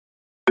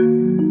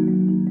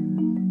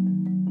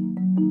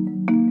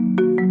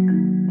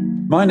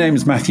My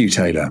name's Matthew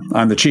Taylor.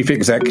 I'm the Chief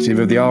Executive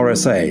of the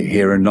RSA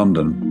here in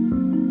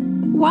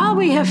London. While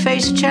we have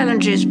faced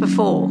challenges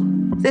before,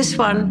 this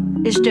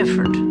one is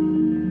different.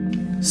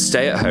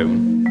 Stay at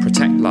home,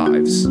 protect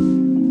lives,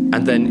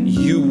 and then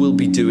you will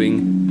be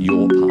doing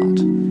your part.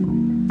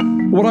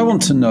 What I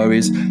want to know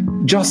is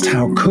just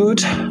how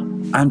could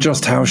and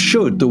just how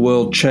should the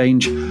world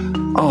change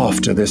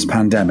after this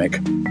pandemic?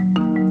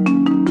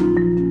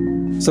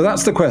 So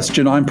that's the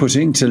question I'm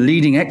putting to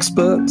leading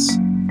experts.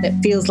 It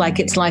feels like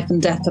it's life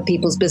and death for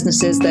people's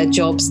businesses, their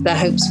jobs, their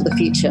hopes for the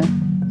future.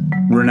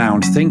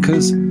 Renowned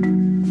thinkers.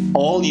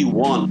 All you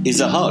want is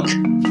a hug,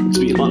 to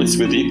be honest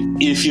with you.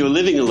 If you're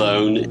living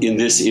alone in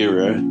this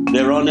era,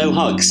 there are no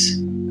hugs.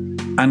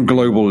 And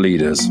global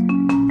leaders.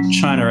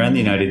 China and the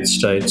United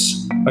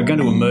States are going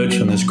to emerge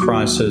from this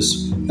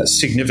crisis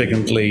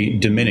significantly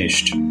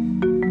diminished.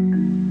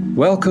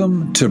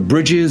 Welcome to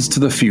Bridges to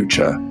the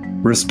Future,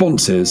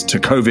 Responses to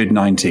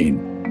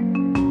COVID-19.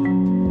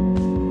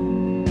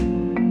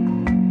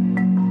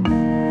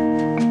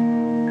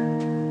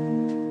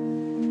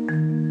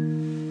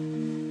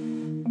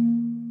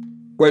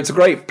 Well, it's a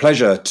great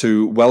pleasure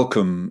to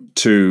welcome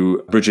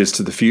to Bridges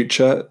to the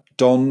Future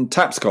Don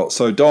Tapscott.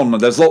 So, Don,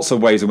 there's lots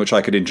of ways in which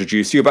I could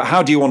introduce you, but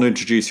how do you want to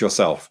introduce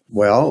yourself?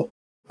 Well,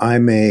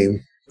 I'm a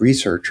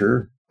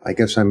researcher. I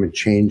guess I'm a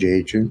change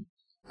agent.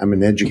 I'm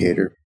an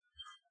educator.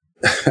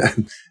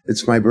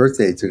 It's my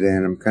birthday today,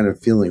 and I'm kind of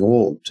feeling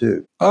old,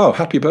 too. Oh,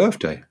 happy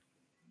birthday.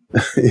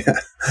 Yeah.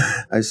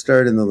 I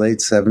started in the late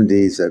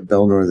 70s at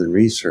Bell Northern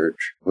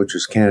Research, which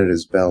was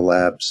Canada's Bell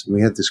Labs. And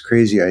we had this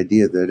crazy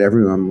idea that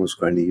everyone was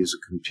going to use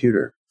a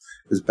computer,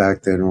 because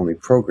back then only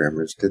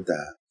programmers did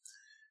that.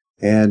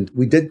 And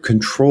we did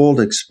controlled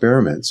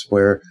experiments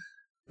where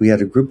we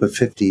had a group of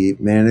 50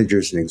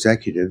 managers and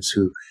executives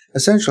who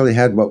essentially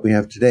had what we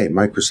have today,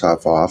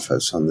 Microsoft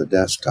Office on the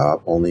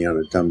desktop, only on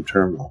a dumb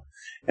terminal,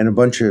 and a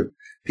bunch of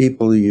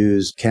people who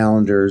used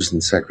calendars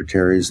and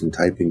secretaries and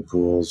typing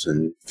pools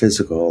and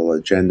physical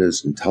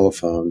agendas and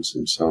telephones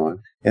and so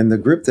on. And the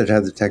group that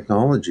had the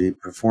technology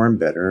performed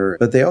better,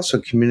 but they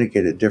also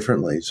communicated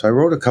differently. So I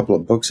wrote a couple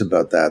of books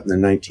about that in the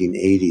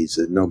 1980s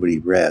that nobody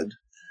read.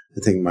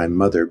 I think my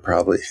mother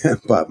probably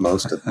bought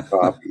most of the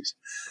copies.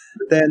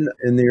 But then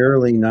in the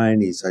early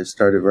 90s, I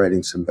started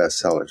writing some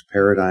bestsellers.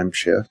 Paradigm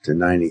Shift in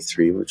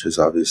 93, which is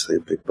obviously a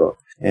big book,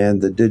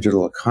 and The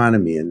Digital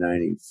Economy in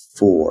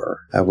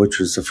 94, which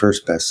was the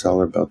first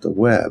bestseller about the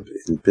web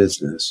in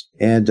business.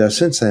 And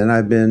since then,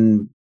 I've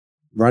been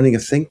running a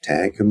think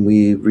tank, and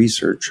we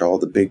research all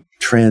the big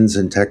trends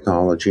in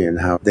technology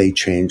and how they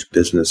change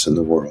business in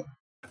the world.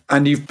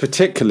 And you've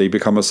particularly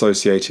become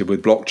associated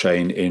with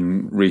blockchain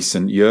in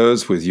recent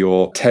years with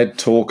your TED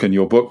Talk and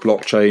your book,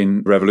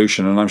 Blockchain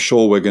Revolution. And I'm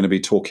sure we're going to be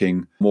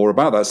talking more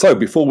about that. So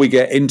before we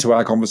get into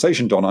our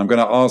conversation, Don, I'm going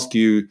to ask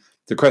you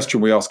the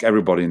question we ask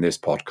everybody in this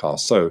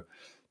podcast. So,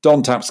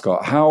 Don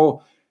Tapscott,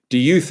 how do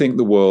you think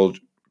the world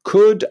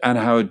could and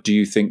how do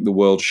you think the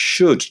world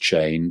should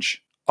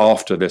change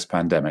after this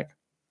pandemic?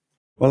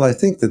 Well, I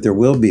think that there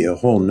will be a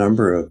whole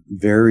number of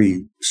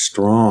very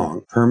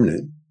strong,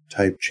 permanent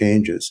type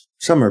changes.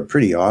 Some are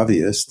pretty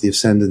obvious, the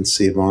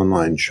ascendancy of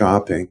online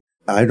shopping.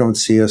 I don't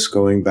see us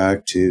going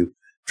back to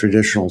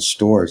traditional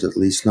stores, at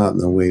least not in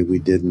the way we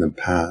did in the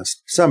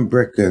past. Some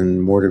brick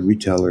and mortar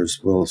retailers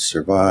will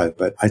survive,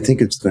 but I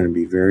think it's going to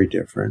be very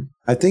different.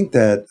 I think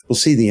that we'll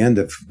see the end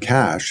of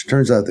cash.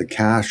 Turns out that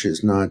cash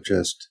is not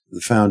just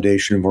the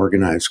foundation of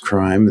organized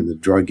crime and the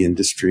drug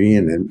industry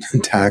and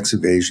tax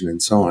evasion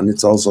and so on.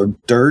 It's also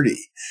dirty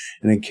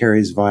and it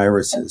carries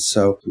viruses.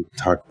 So we can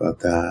talk about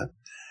that.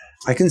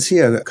 I can see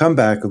a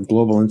comeback of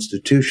global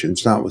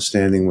institutions,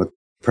 notwithstanding what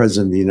the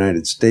President of the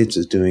United States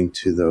is doing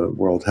to the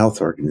World Health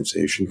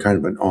Organization, kind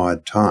of an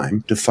odd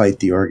time to fight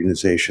the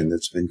organization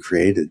that's been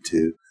created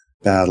to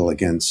battle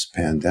against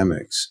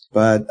pandemics.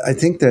 But I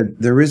think that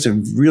there is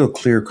a real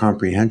clear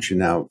comprehension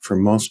now for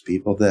most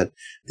people that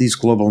these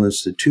global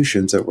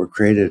institutions that were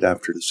created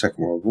after the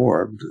Second World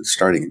War,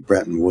 starting at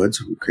Bretton Woods,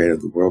 who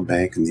created the World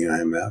Bank and the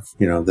IMF,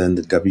 then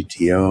the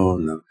WTO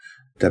and the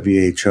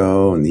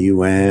WHO and the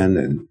UN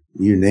and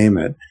you name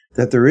it,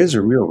 that there is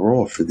a real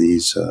role for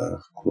these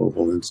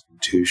global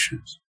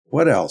institutions.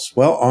 What else?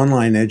 Well,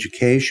 online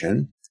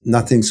education,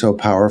 nothing so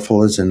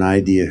powerful as an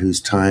idea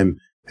whose time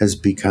has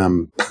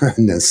become a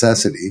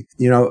necessity.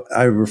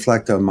 I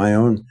reflect on my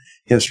own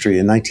history.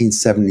 In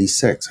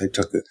 1976, I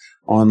took an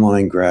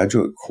online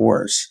graduate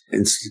course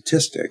in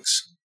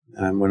statistics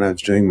when I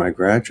was doing my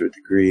graduate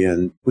degree,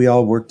 and we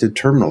all worked at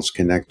terminals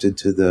connected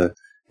to the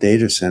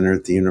data center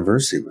at the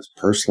university. It was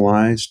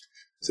personalized.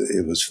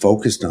 It was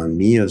focused on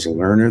me as a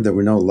learner. There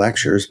were no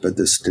lectures, but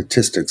the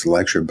statistics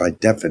lecture by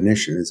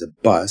definition is a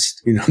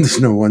bust.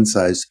 There's no one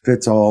size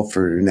fits all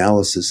for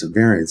analysis of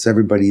variance.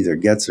 Everybody either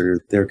gets it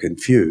or they're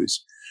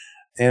confused.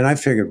 And I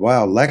figured,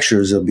 wow,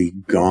 lectures will be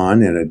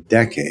gone in a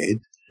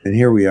decade. And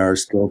here we are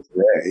still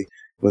today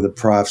with a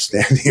prof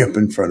standing up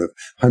in front of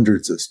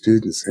hundreds of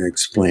students and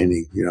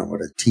explaining,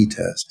 what a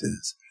t-test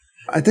is.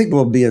 I think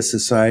we'll be a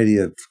society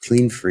of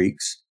clean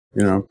freaks.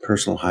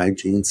 Personal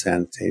hygiene,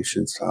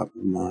 sanitation is top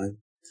of mind.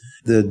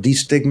 The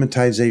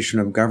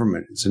destigmatization of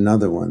government is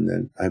another one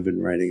that I've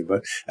been writing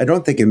about. I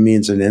don't think it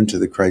means an end to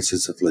the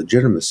crisis of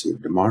legitimacy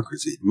of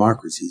democracy.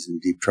 Democracy's in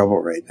deep trouble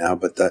right now,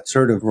 but the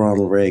sort of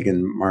Ronald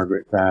Reagan,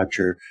 Margaret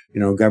Thatcher,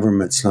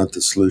 government's not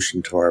the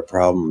solution to our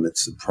problem,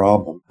 it's the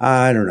problem.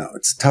 I don't know.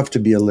 It's tough to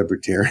be a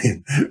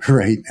libertarian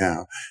right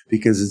now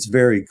because it's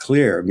very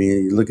clear. I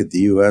mean, you look at the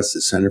U.S.,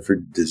 the Center for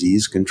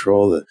Disease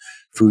Control, the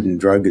Food and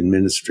Drug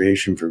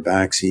Administration for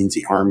vaccines,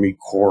 the Army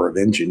Corps of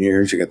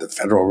Engineers, you got the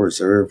Federal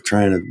Reserve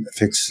trying to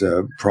fix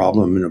a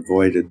problem and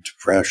avoid a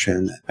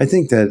depression. I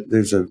think that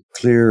there's a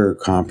clear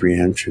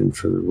comprehension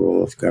for the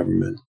role of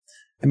government.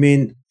 I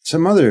mean,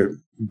 some other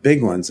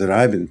big ones that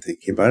I've been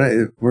thinking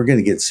about, we're going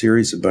to get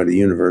serious about a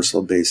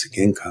universal basic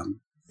income.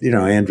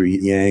 Andrew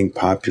Yang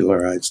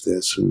popularized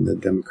this in the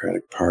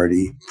Democratic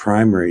Party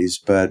primaries,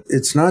 but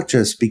it's not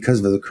just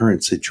because of the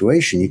current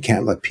situation. You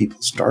can't let people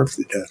starve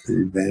to death in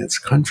an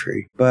advanced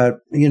country.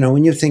 But,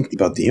 when you think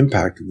about the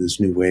impact of this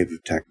new wave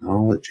of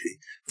technology,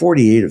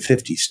 48 of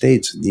 50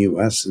 states in the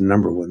U.S., the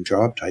number one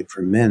job type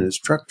for men is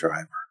truck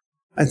driver.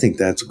 I think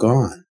that's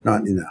gone,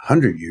 not in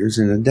 100 years,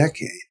 in a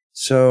decade.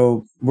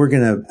 So we're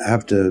going to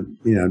have to,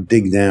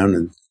 dig down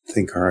and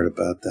think hard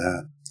about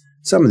that.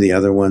 Some of the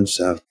other ones,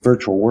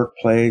 virtual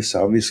workplace.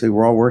 Obviously,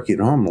 we're all working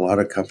at home. A lot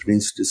of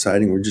companies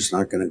deciding we're just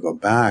not going to go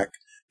back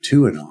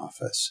to an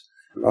office.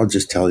 I'll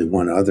just tell you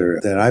one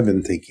other that I've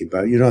been thinking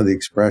about. The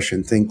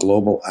expression, think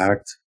global,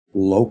 act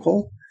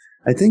local.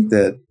 I think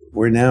that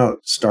we're now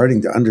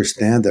starting to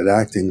understand that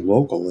acting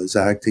local is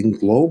acting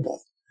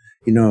global.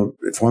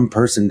 If one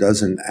person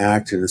doesn't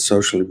act in a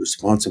socially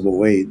responsible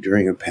way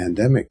during a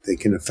pandemic, they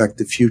can affect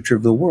the future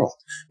of the world.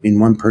 I mean,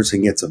 one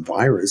person gets a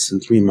virus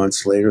and 3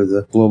 months later,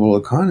 the global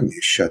economy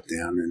is shut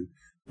down and,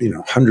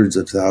 hundreds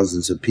of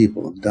thousands of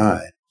people have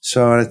died.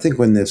 So I think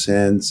when this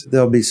ends,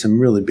 there'll be some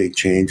really big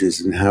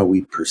changes in how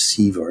we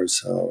perceive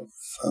ourselves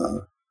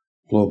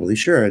globally.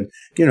 Sure. And,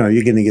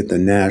 you're going to get the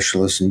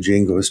nationalists and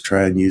jingoists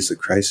try and use the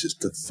crisis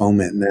to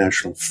foment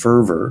national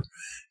fervor,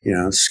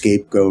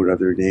 scapegoat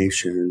other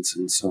nations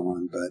and so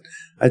on. But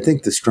I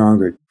think the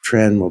stronger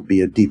trend will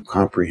be a deep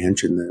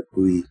comprehension that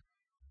we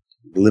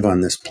live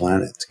on this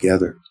planet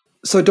together.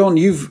 So, Don,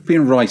 you've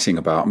been writing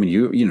about,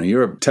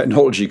 you're a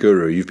technology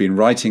guru. You've been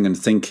writing and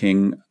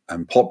thinking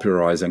and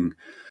popularizing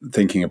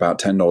thinking about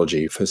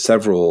technology for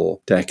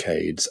several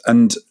decades.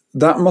 And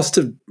that must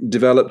have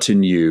developed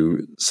in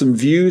you some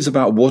views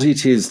about what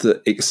it is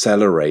that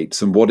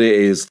accelerates and what it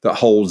is that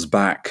holds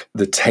back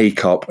the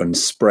take-up and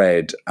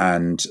spread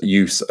and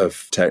use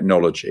of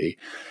technology.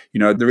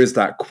 There is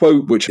that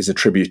quote which is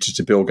attributed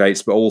to Bill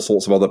Gates, but all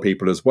sorts of other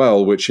people as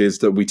well, which is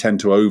that we tend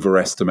to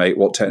overestimate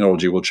what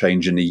technology will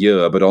change in a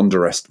year, but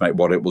underestimate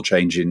what it will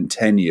change in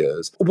 10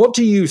 years. What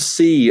do you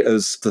see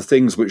as the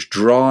things which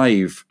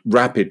drive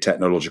rapid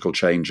technological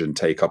change and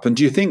take-up? And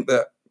do you think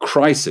that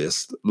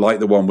crisis, like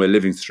the one we're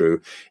living through,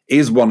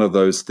 is one of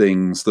those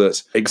things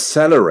that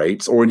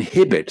accelerates or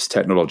inhibits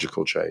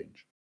technological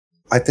change?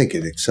 I think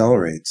it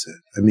accelerates it.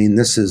 I mean,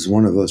 this is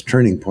one of those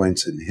turning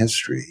points in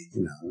history.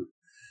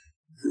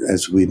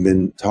 As we've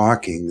been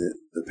talking,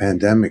 the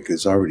pandemic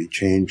has already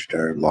changed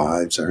our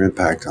lives, our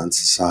impact on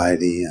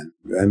society,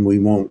 and we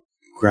won't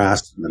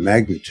grasp the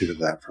magnitude of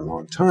that for a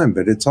long time.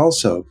 But it's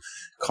also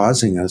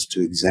causing us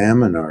to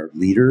examine our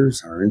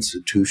leaders, our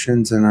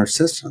institutions, and our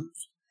systems.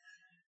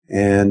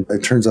 And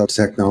it turns out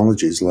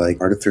technologies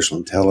like artificial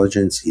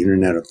intelligence, the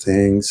Internet of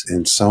Things,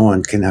 and so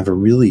on can have a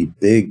really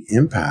big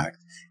impact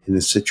in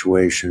a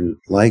situation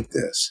like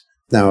this.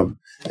 Now,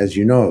 as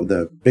you know,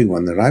 the big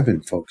one that I've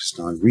been focused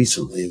on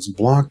recently is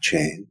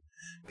blockchain,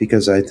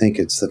 because I think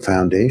it's the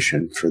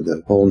foundation for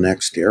the whole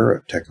next era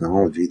of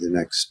technology, the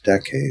next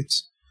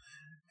decades.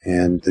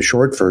 And the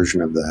short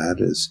version of that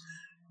is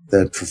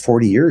that for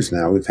 40 years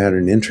now, we've had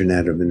an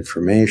internet of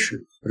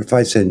information. But if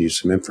I send you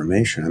some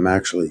information, I'm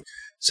actually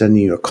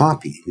sending you a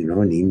copy,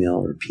 an email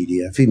or a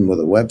PDF. Even with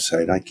a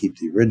website, I keep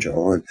the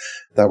original, and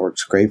that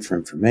works great for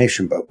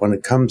information. But when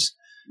it comes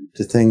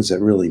to things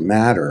that really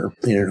matter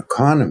in an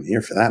economy,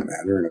 or for that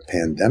matter, in a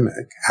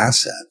pandemic,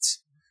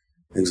 assets,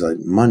 things like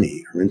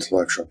money or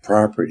intellectual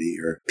property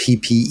or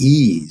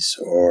PPEs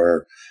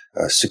or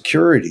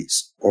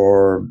securities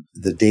or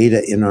the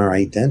data in our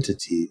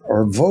identity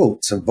or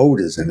votes. A vote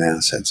is an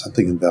asset,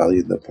 something of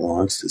value that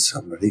belongs to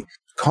somebody.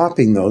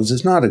 Copying those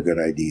is not a good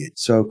idea.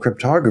 So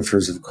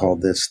cryptographers have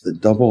called this the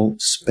double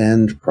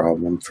spend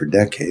problem for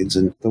decades.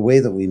 And the way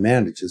that we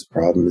manage this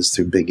problem is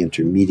through big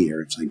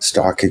intermediaries like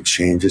stock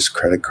exchanges,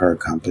 credit card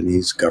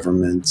companies,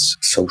 governments,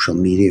 social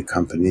media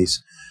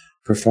companies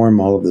perform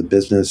all of the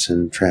business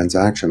and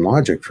transaction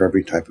logic for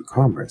every type of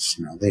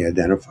commerce. They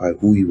identify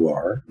who you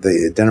are.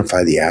 They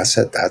identify the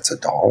asset. That's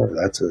 $1.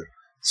 That's a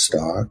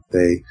stock.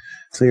 They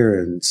clear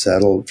and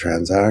settle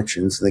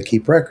transactions. And they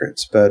keep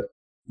records. But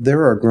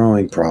there are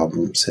growing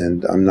problems,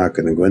 and I'm not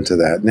going to go into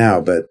that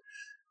now, but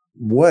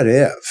what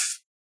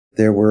if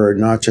there were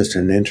not just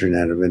an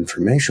internet of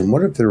information?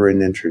 What if there were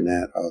an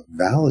internet of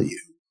value?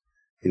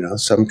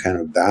 Some kind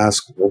of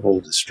vast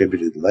global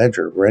distributed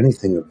ledger where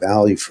anything of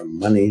value from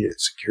money to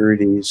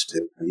securities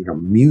to,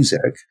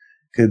 music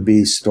could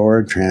be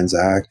stored,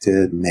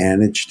 transacted,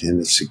 managed in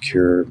a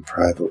secure,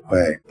 private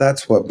way.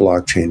 That's what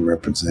blockchain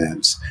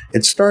represents.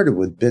 It started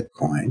with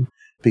Bitcoin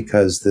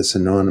because this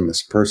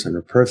anonymous person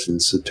or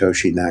persons,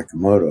 Satoshi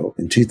Nakamoto,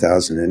 in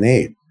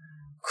 2008,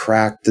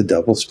 cracked the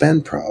double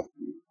spend problem.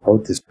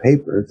 Wrote this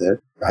paper that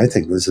I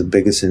think was the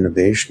biggest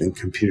innovation in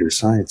computer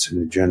science in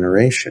a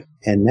generation.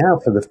 And now,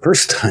 for the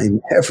first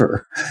time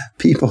ever,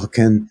 people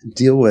can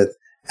deal with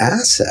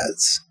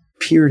assets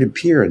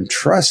peer-to-peer, and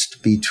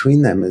trust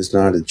between them is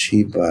not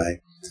achieved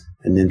by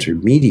an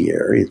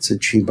intermediary. It's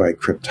achieved by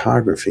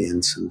cryptography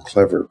and some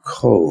clever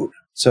code.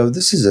 So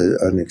this is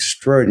an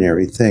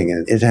extraordinary thing,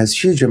 and it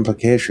has huge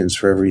implications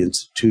for every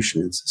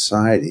institution in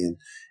society.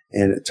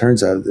 And it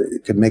turns out that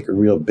it could make a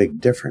real big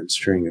difference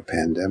during a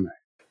pandemic.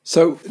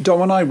 So, Don,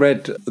 when I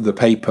read the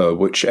paper,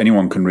 which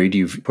anyone can read,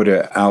 you've put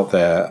it out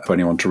there for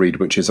anyone to read,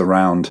 which is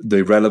around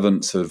the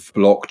relevance of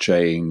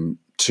blockchain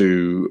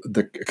to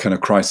the kind of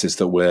crisis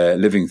that we're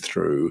living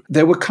through,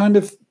 there were kind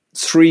of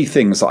three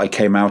things that I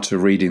came out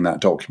of reading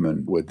that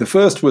document with. The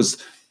first was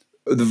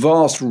the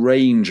vast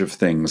range of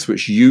things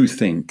which you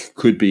think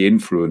could be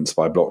influenced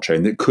by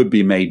blockchain, that could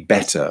be made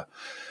better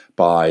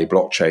by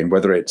blockchain,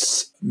 whether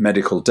it's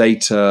medical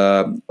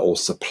data or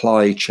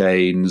supply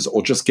chains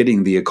or just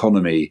getting the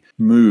economy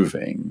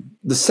moving.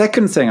 The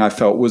second thing I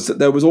felt was that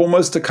there was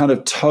almost a kind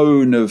of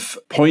tone of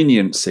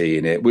poignancy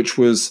in it, which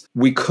was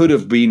we could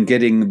have been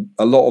getting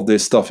a lot of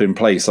this stuff in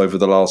place over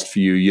the last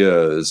few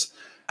years,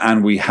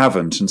 and we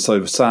haven't. And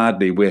so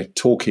sadly, we're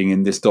talking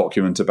in this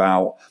document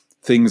about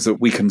things that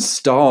we can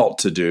start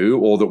to do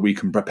or that we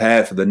can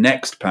prepare for the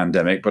next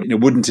pandemic. But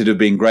wouldn't it have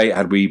been great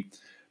had we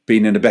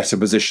been in a better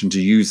position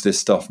to use this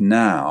stuff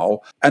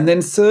now? And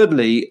then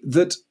thirdly,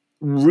 that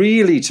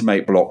really to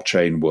make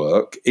blockchain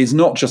work is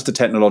not just a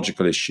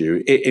technological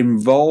issue. It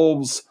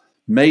involves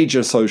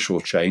major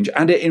social change,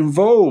 and it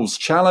involves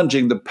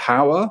challenging the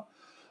power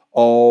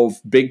of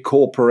big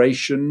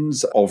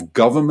corporations, of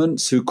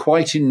governments who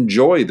quite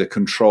enjoy the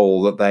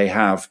control that they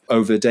have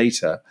over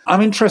data.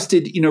 I'm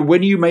interested,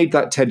 when you made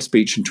that TED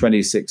speech in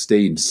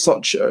 2016,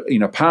 such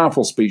a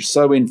powerful speech,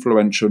 so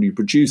influential, you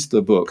produced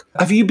the book.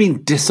 Have you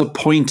been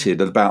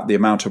disappointed about the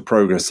amount of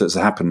progress that's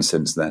happened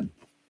since then?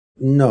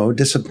 No,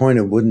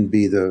 disappointed wouldn't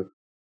be the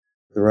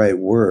right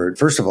word.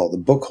 First of all, the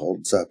book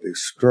holds up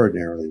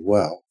extraordinarily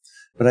well.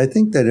 But I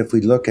think that if we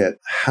look at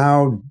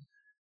how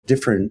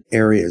different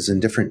areas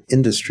and different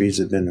industries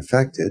have been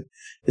affected,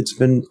 it's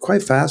been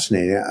quite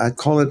fascinating. I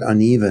call it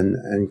uneven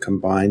and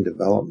combined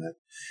development.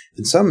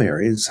 In some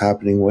areas, it's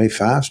happening way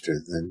faster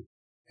than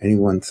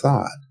anyone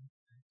thought.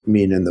 I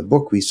mean, in the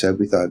book, we said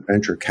we thought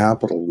venture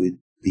capital would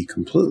be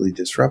completely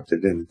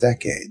disrupted in a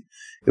decade.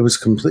 It was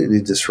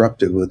completely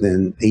disrupted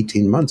within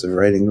 18 months of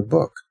writing the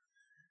book,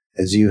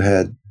 as you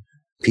had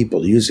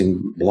people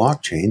using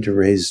blockchain to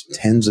raise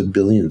tens of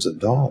billions of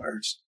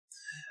dollars.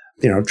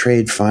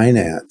 Trade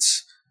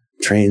finance,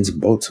 trains and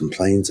boats and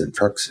planes and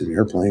trucks and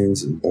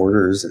airplanes and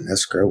borders and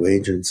escrow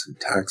agents and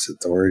tax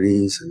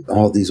authorities and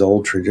all these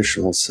old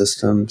traditional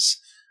systems,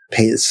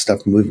 pay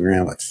stuff moving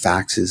around with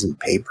faxes and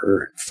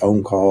paper and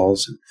phone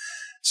calls and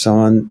so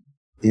on.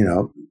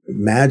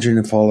 Imagine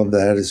if all of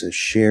that is a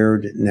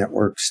shared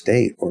network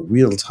state or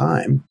real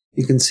time,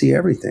 you can see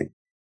everything,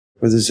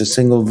 where there's a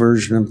single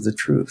version of the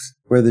truth,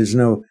 where there's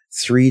no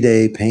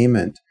 3-day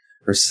payment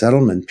or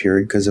settlement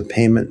period, because a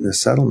payment and a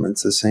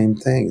settlement's the same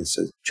thing. It's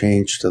a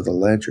change to the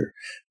ledger.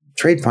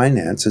 Trade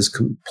finance has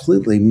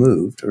completely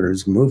moved or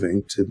is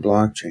moving to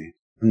blockchain.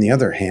 On the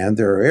other hand,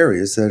 there are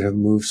areas that have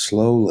moved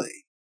slowly.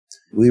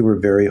 We were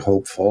very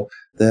hopeful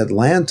that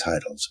land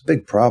titles, a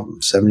big problem,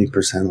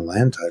 70% of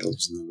land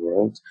titles in the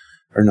world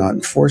are not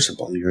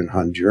enforceable. You're in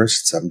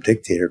Honduras, some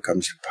dictator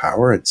comes to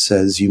power, it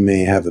says you may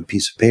have a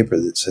piece of paper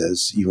that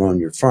says you own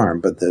your farm,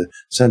 but the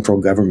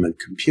central government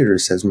computer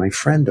says my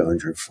friend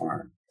owns your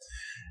farm.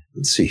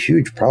 It's a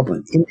huge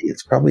problem. In India,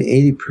 it's probably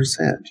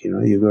 80%.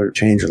 You go to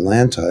change a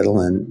land title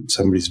and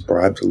somebody's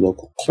bribed a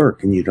local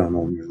clerk and you don't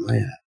own your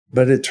land.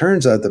 But it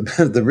turns out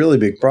the really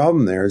big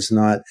problem there is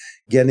not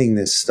getting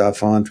this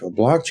stuff onto a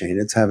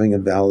blockchain. It's having a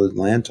valid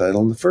land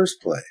title in the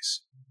first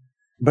place.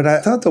 But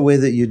I thought the way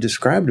that you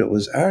described it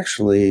was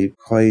actually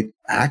quite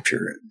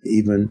accurate,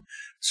 even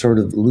sort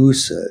of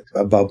lucid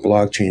about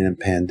blockchain and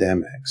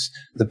pandemics.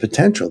 The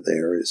potential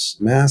there is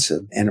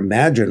massive. And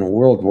imagine a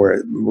world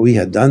where we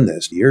had done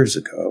this years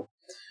ago.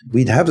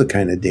 We'd have the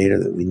kind of data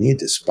that we need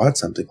to spot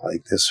something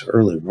like this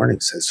early warning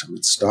system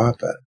and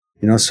stop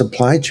it.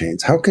 Supply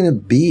chains, how can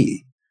it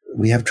be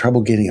we have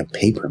trouble getting a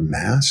paper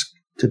mask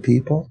to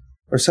people?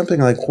 Or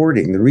something like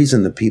hoarding. The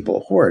reason that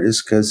people hoard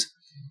is because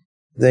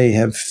they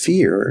have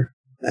fear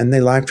and they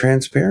lack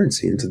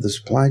transparency into the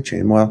supply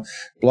chain. Well,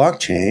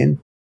 blockchain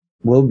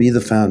will be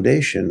the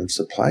foundation of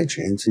supply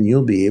chains, and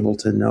you'll be able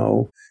to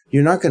know.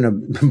 You're not going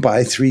to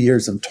buy 3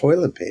 years of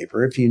toilet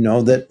paper if you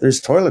know that there's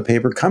toilet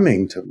paper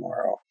coming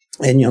tomorrow.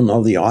 And you'll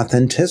know the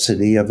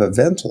authenticity of a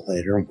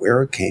ventilator and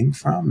where it came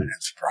from and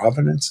its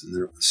provenance and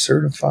that it was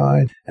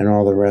certified and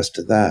all the rest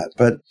of that.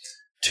 But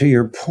to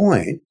your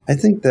point, I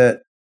think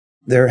that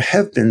there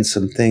have been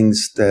some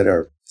things that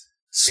are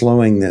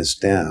slowing this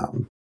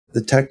down.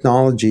 The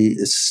technology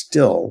is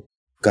still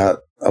got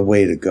a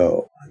way to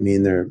go. I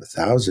mean, there are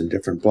 1,000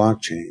 different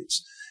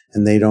blockchains,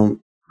 and they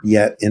don't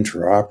yet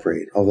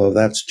interoperate, although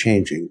that's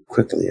changing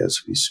quickly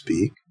as we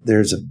speak.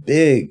 There's a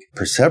big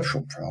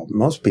perceptual problem.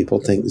 Most people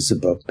think this is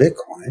about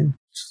Bitcoin.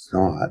 It's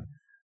not.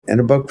 And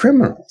about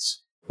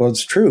criminals. Well,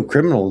 it's true.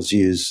 Criminals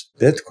use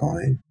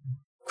Bitcoin.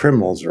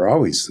 Criminals are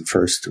always the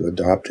first to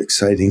adopt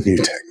exciting new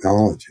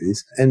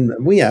technologies. And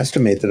we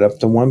estimate that up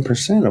to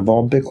 1% of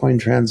all Bitcoin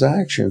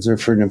transactions are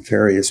for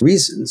nefarious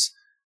reasons.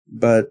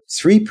 But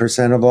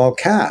 3% of all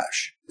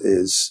cash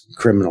is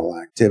criminal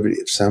activity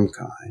of some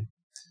kind.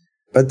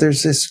 But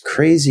there's this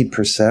crazy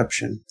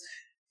perception.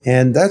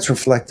 And that's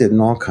reflected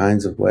in all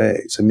kinds of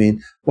ways. I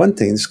mean, one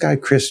thing, this guy,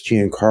 Chris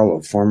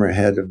Giancarlo, former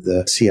head of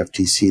the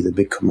CFTC, the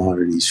big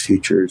commodities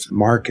futures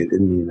market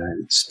in the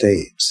United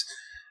States,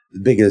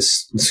 the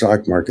biggest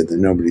stock market that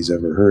nobody's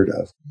ever heard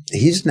of.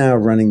 He's now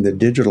running the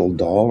Digital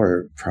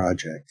Dollar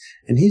Project,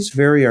 and he's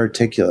very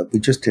articulate. We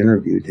just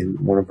interviewed him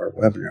in one of our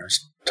webinars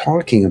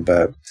talking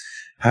about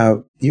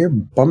how you're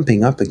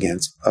bumping up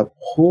against a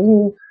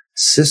whole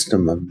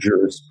system of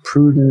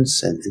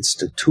jurisprudence and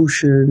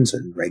institutions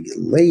and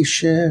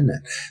regulation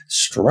and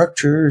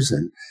structures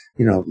and,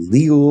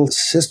 legal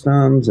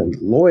systems and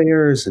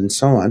lawyers and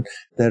so on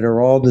that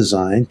are all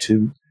designed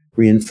to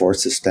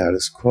reinforce the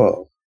status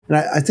quo. And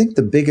I think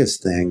the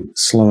biggest thing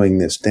slowing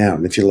this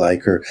down, if you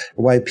like, or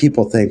why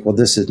people think, well,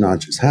 this is not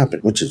just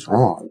happening, which is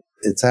wrong.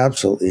 It's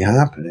absolutely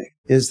happening,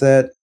 is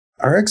that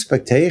our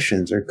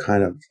expectations are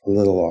kind of a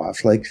little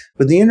off. Like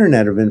with the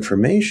Internet of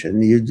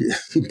Information, you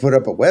put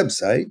up a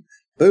website,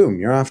 boom,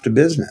 you're off to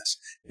business.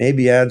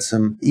 Maybe add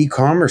some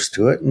e-commerce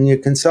to it and you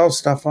can sell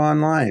stuff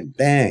online.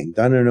 Bang,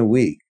 done in a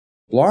week.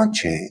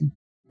 Blockchain,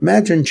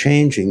 imagine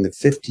changing the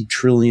 $50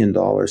 trillion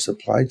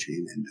supply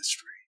chain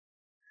industry.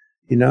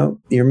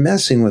 You're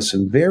messing with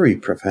some very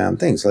profound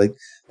things like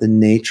the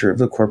nature of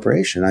the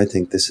corporation. I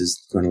think this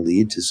is going to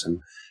lead to some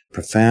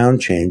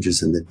profound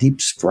changes in the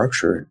deep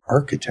structure and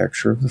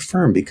architecture of the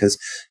firm because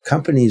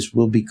companies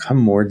will become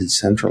more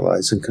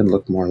decentralized and can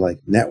look more like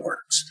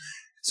networks.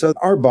 So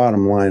our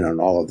bottom line on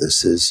all of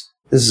this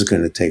is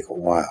going to take a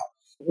while.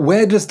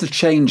 Where does the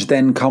change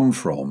then come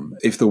from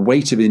if the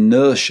weight of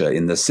inertia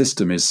in the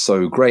system is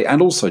so great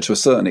and also to a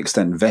certain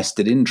extent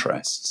vested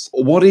interests?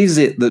 What is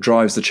it that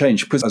drives the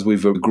change? Because as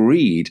we've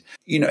agreed,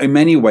 in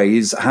many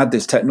ways, had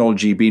this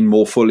technology been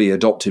more fully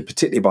adopted,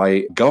 particularly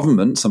by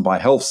governments and by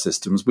health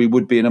systems, we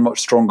would be in a much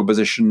stronger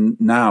position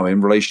now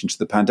in relation to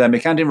the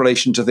pandemic and in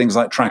relation to things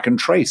like track and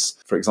trace,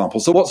 for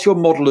example. So what's your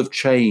model of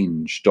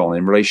change, Don,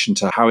 in relation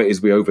to how it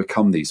is we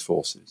overcome these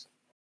forces?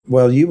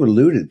 Well, you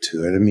alluded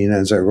to it. I mean,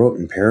 as I wrote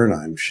in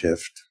Paradigm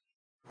Shift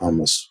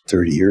almost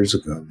 30 years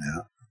ago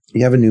now,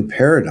 you have a new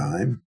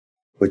paradigm,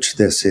 which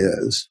this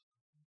is.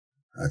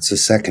 It's the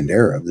second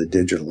era of the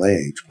digital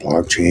age.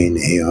 Blockchain,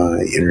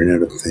 AI,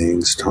 Internet of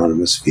Things,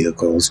 autonomous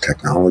vehicles,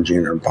 technology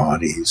in our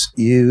bodies.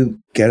 You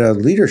get a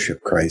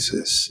leadership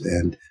crisis,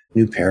 and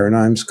new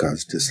paradigms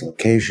cause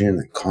dislocation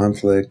and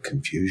conflict,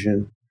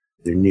 confusion.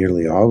 They're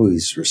nearly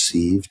always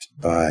received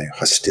by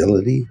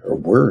hostility or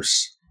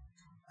worse.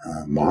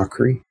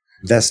 Mockery.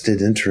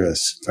 Vested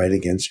interests fight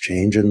against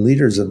change, and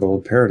leaders of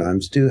old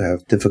paradigms do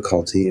have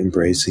difficulty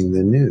embracing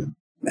the new.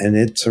 And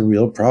it's a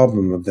real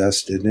problem of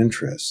vested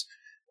interests.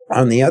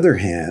 On the other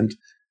hand,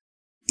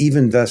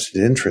 even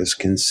vested interests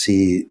can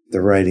see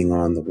the writing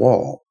on the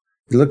wall.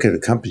 You look at a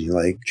company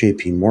like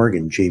JP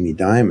Morgan, Jamie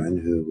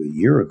Dimon, who a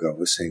year ago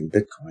was saying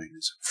Bitcoin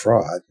is a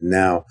fraud.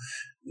 Now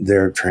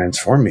they're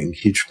transforming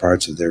huge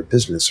parts of their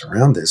business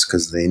around this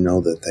because they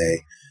know that they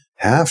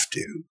have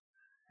to.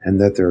 And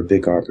that there are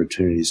big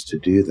opportunities to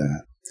do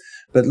that.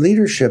 But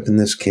leadership in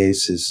this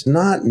case is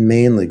not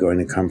mainly going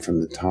to come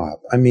from the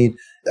top. I mean,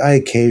 I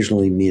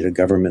occasionally meet a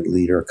government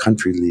leader, a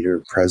country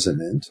leader,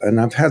 president,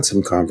 and I've had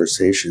some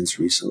conversations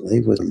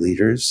recently with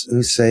leaders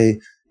who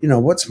say,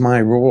 what's my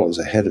role as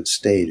a head of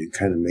state in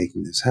kind of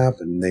making this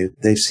happen?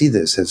 They see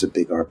this as a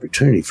big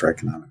opportunity for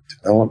economic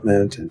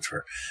development and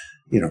for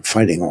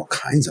fighting all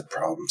kinds of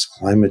problems,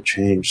 climate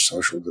change,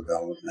 social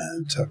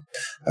development,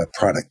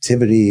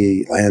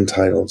 productivity, land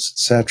titles,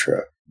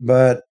 etc.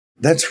 But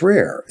that's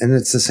rare. And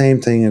it's the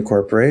same thing in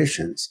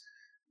corporations.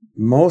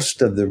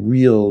 Most of the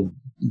real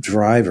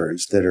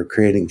drivers that are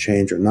creating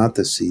change are not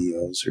the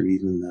CEOs or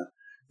even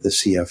the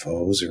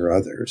CFOs or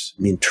others.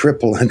 I mean,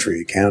 triple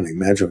entry accounting.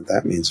 Imagine what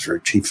that means for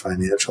a chief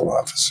financial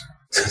officer.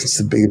 It's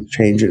the biggest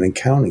change in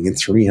accounting in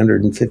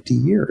 350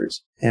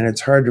 years. And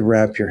it's hard to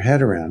wrap your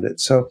head around it.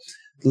 So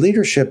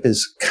leadership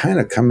is kind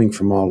of coming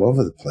from all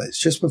over the place.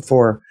 Just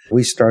before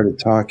we started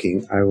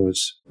talking, I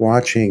was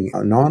watching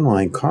an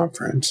online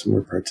conference, and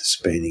we're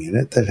participating in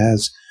it, that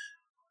has,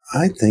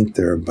 I think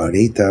there are about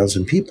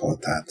 8,000 people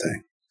at that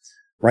thing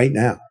right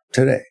now,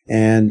 today.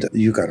 And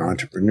you've got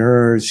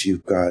entrepreneurs,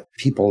 you've got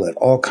people at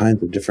all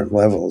kinds of different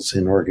levels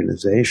in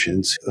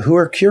organizations who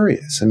are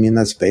curious. I mean,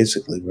 that's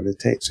basically what it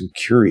takes, some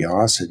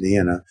curiosity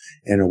and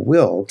a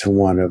will to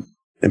want to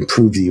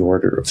improve the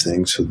order of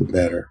things for the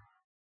better.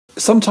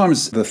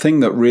 Sometimes the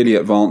thing that really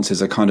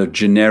advances a kind of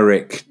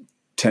generic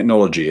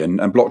technology, and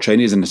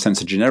blockchain is in a sense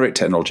a generic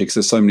technology because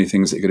there's so many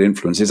things it could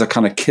influence, is a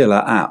kind of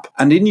killer app.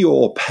 And in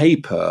your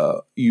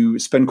paper, you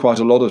spend quite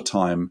a lot of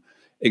time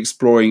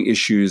exploring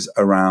issues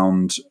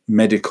around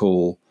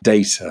medical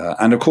data.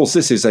 And of course,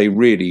 this is a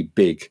really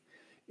big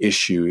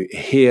issue.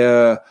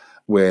 Here,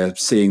 we're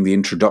seeing the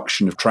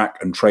introduction of track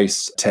and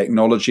trace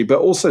technology, but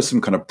also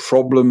some kind of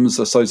problems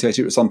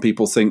associated with. Some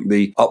people think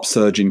the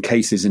upsurge in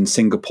cases in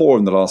Singapore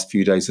in the last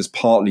few days has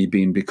partly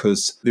been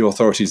because the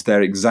authorities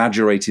there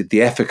exaggerated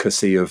the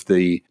efficacy of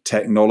the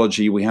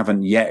technology. We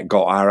haven't yet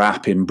got our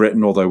app in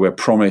Britain, although we're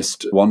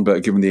promised one,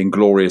 but given the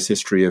inglorious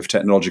history of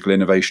technological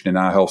innovation in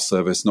our health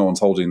service, no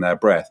one's holding their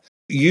breath.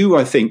 You,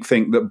 I think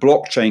that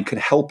blockchain could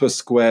help us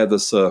square the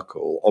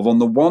circle of, on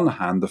the one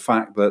hand, the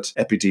fact that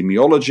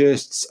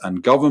epidemiologists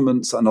and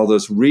governments and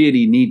others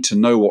really need to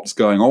know what's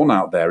going on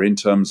out there in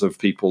terms of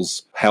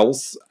people's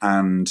health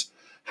and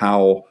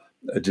how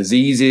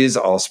diseases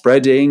are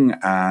spreading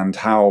and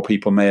how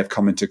people may have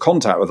come into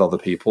contact with other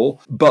people,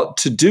 but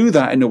to do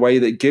that in a way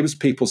that gives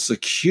people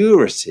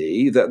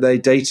security that their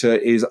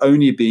data is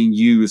only being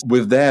used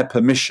with their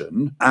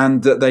permission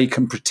and that they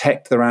can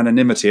protect their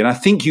anonymity. And I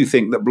think you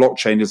think that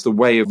blockchain is the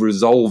way of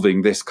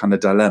resolving this kind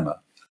of dilemma.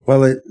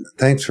 Well,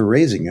 thanks for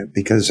raising it,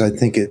 because I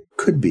think it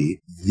could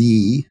be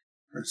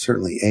or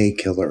certainly a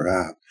killer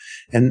app.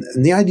 And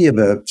the idea of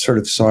a sort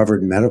of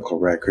sovereign medical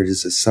record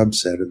is a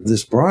subset of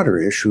this broader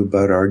issue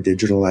about our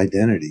digital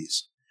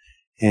identities.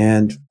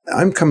 And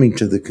I'm coming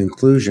to the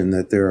conclusion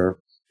that there are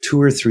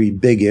 2 or 3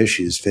 big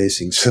issues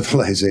facing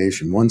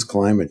civilization. One's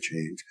climate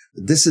change,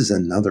 but this is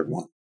another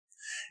one.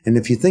 And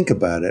if you think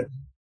about it,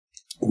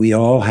 we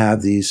all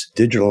have these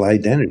digital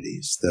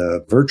identities.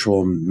 The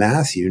virtual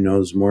Matthew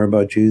knows more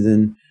about you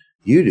than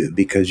you do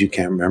because you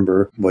can't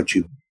remember what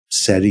you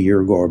said a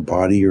year ago or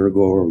bought a year ago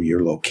or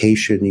your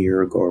location a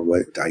year ago or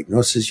what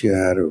diagnosis you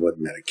had or what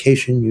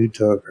medication you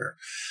took or,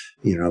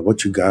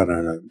 what you got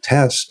on a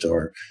test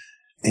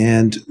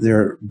and there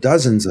are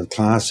dozens of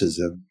classes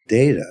of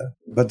data,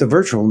 but the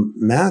virtual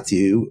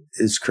Matthew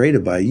is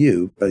created by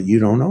you, but you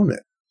don't own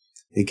it.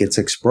 It gets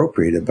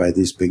expropriated by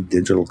these big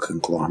digital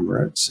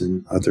conglomerates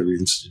and other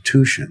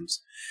institutions.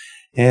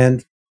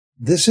 And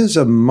this is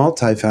a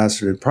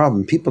multifaceted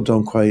problem. People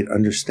don't quite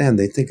understand.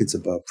 They think it's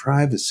about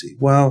privacy.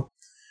 Well,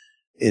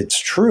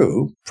 it's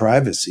true.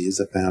 Privacy is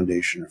the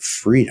foundation of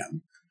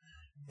freedom.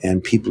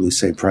 And people who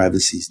say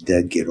privacy is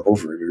dead, get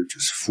over it, are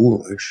just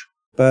foolish.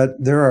 But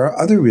there are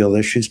other real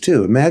issues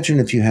too. Imagine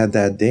if you had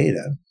that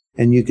data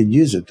and you could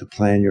use it to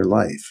plan your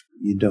life.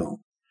 You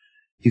don't.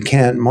 You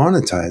can't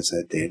monetize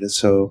that data.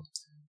 So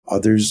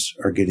others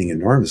are getting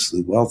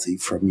enormously wealthy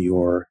from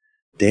your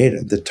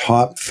data. The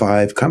top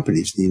 5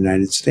 companies in the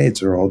United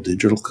States are all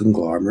digital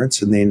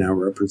conglomerates, and they now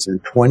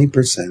represent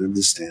 20% of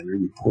the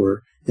Standard &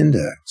 Poor's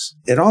index.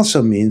 It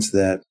also means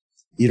that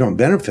you don't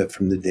benefit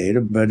from the data,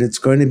 but it's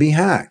going to be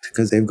hacked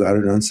because they've got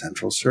it on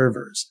central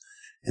servers.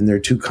 And there are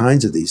 2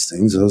 kinds of these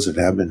things, those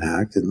that have been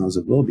hacked and those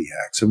that will be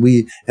hacked. So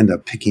we end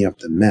up picking up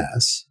the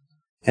mess.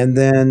 And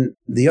then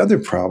the other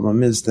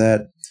problem is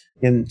that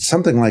in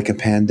something like a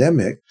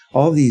pandemic,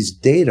 all these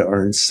data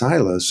are in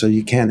silos, so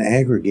you can't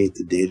aggregate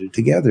the data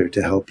together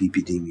to help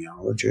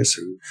epidemiologists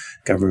or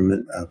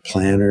government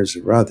planners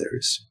or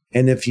others.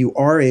 And if you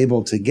are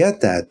able to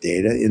get that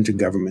data into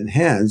government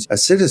hands, a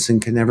citizen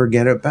can never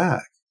get it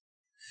back.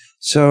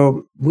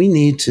 So we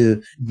need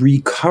to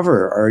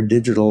recover our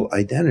digital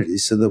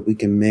identities so that we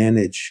can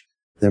manage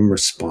them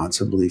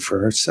responsibly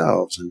for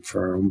ourselves and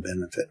for our own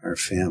benefit and our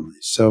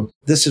families. So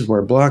this is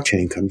where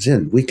blockchain comes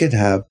in. We could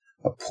have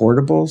a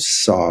portable,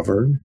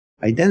 sovereign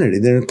identity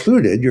that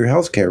included your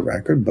healthcare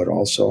record, but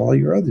also all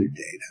your other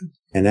data.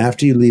 And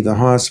after you leave the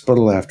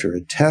hospital, after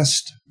a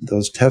test,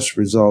 those test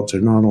results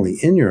are not only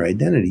in your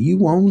identity,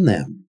 you own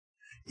them.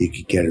 You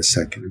could get a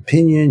second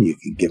opinion. You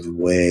could give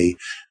away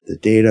the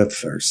data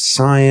for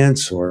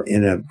science, or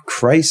in a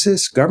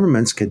crisis,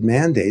 governments could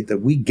mandate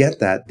that we get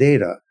that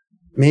data,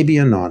 maybe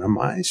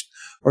anonymized,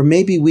 or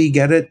maybe we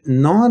get it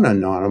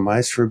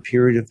non-anonymized for a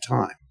period of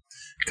time.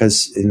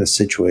 Because in a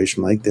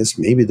situation like this,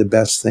 maybe the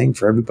best thing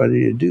for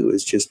everybody to do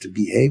is just to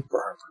behave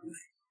properly.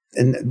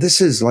 And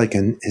this is like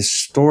an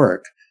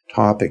historic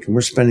topic, and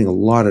we're spending a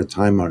lot of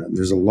time on it.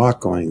 There's a lot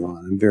going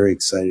on. I'm very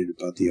excited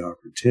about the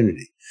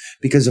opportunity.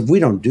 Because if we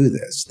don't do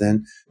this,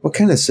 then what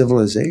kind of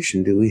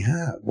civilization do we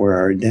have where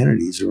our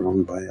identities are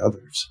owned by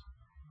others?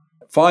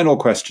 Final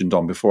question,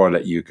 Don, before I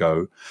let you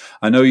go.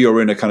 I know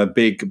you're in a kind of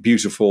big,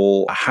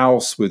 beautiful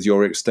house with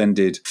your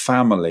extended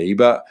family,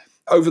 but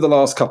over the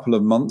last couple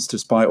of months,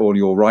 despite all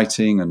your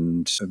writing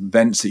and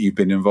events that you've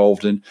been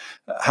involved in,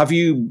 have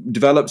you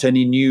developed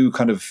any new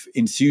kind of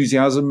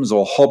enthusiasms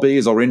or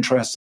hobbies or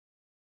interests?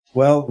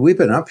 Well, we've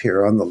been up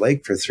here on the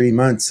lake for 3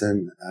 months,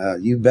 and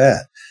you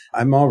bet.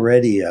 I'm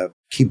already a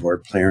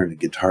keyboard player and a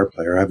guitar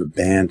player. I have a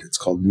band. It's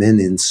called Men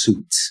in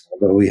Suits,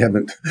 although we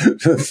haven't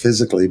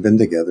physically been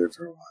together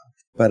for a while.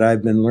 But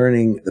I've been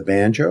learning the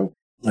banjo.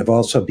 I've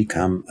also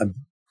become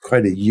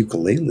quite a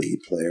ukulele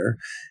player.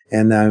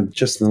 And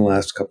just in the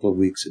last couple of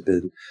weeks, I've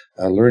been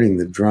learning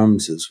the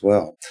drums as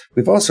well.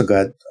 We've also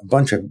got a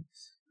bunch of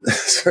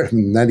sort of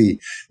nutty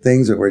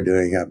things that we're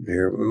doing up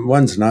here.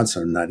 One's not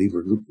so nutty.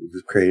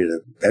 We've created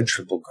a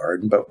vegetable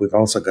garden, but we've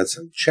also got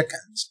some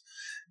chickens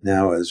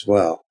now as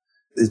well.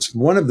 It's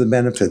one of the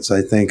benefits,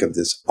 I think, of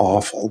this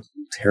awful,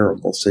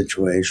 terrible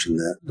situation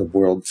that the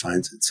world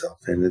finds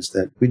itself in, is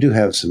that we do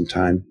have some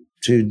time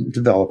to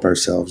develop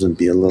ourselves and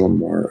be a little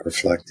more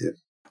reflective.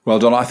 Well,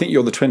 Don, I think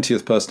you're the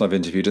 20th person I've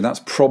interviewed, and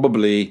that's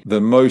probably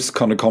the most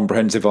kind of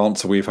comprehensive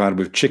answer we've had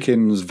with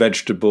chickens,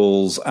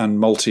 vegetables, and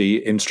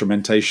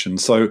multi-instrumentation.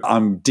 So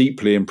I'm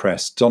deeply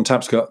impressed. Don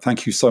Tapscott,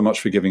 thank you so much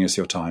for giving us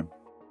your time.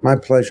 My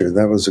pleasure.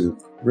 That was a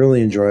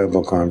really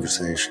enjoyable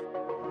conversation.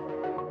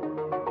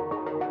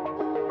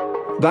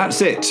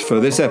 That's it for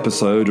this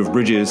episode of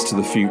Bridges to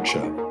the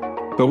Future.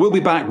 But we'll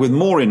be back with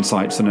more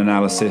insights and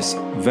analysis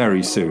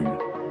very soon.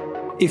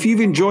 If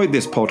you've enjoyed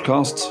this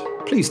podcast,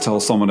 please tell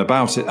someone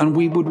about it, and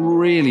we would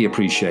really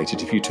appreciate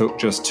it if you took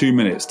just 2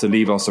 minutes to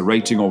leave us a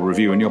rating or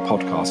review in your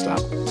podcast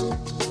app.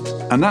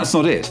 And that's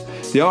not it.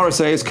 The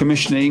RSA is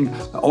commissioning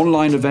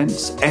online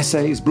events,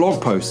 essays,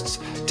 blog posts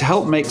to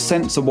help make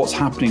sense of what's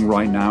happening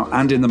right now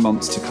and in the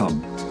months to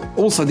come.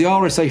 Also, the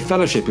RSA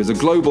Fellowship is a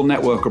global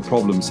network of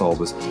problem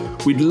solvers.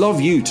 We'd love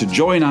you to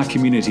join our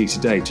community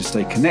today to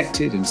stay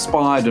connected,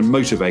 inspired, and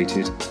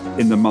motivated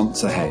in the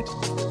months ahead.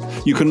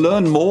 You can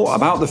learn more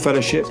about the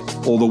Fellowship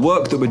or the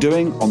work that we're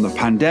doing on the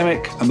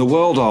pandemic and the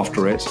world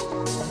after it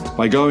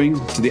by going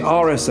to the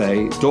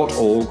rsa.org.uk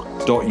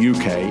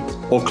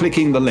or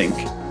clicking the link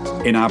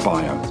in our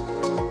bio.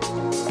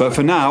 But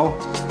for now,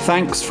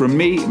 thanks from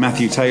me,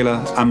 Matthew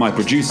Taylor, and my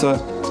producer,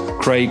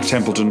 Craig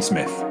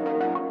Templeton-Smith.